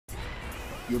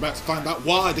You're about to find out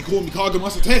why they call me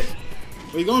Kage Tech.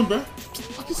 Where you going, bruh?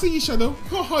 I can see you, Shadow. You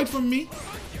can't hide from me.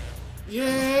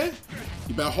 Yeah.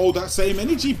 You better hold that same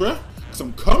energy, bruh. Because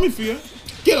I'm coming for you.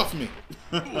 Get off me.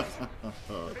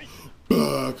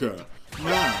 Burger.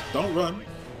 Nah, don't run.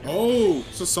 Oh,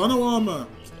 Susanoo armor.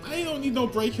 I don't need no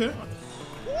breaker.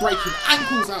 Breaking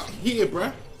ankles out here,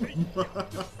 bruh.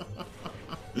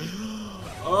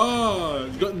 Oh,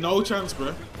 you got no chance,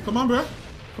 bruh. Come on, bruh.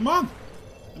 Come on.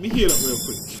 Let me heal up real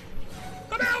quick.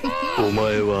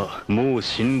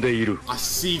 I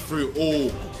see through all,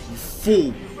 you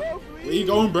fool. Where you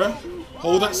going, bruh?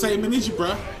 Hold that same energy,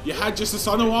 bruh. You had just a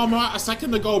Susanoo armor a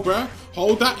second ago, bruh.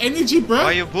 Hold that energy, bruh.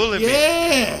 Why you bullying me?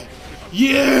 Yeah.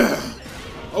 Yeah.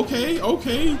 Okay,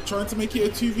 okay. Trying to make it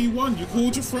a 2v1. You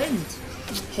called your friend.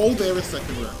 Hold there a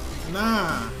second, bruh.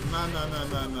 Nah.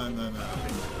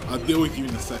 I'll deal with you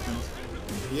in a second.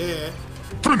 Yeah.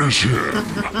 Finish him!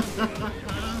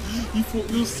 You thought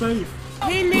you were safe.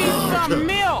 He needs some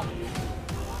milk!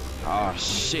 Oh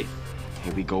shit.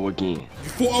 Here we go again. You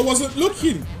thought I wasn't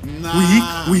looking?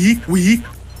 Nah. We.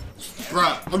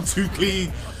 Bruh, I'm too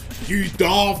clean. You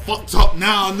done fucked up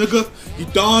now, nigga. You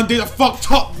done did a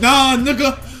fucked up now,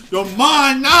 nigga. You're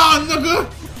mine now, nigga.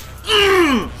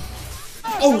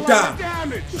 Oh, damn.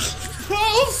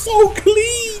 I'm so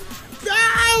clean.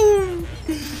 Damn.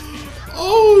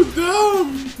 Oh,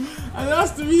 damn. And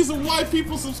that's the reason why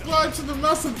people subscribe to the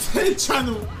Masa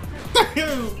channel.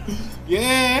 Damn.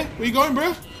 Yeah. Where you going,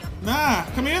 bro? Nah.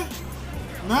 Come here.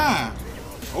 Nah.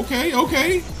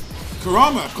 Okay.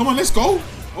 Kurama. Come on, let's go.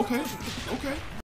 Okay.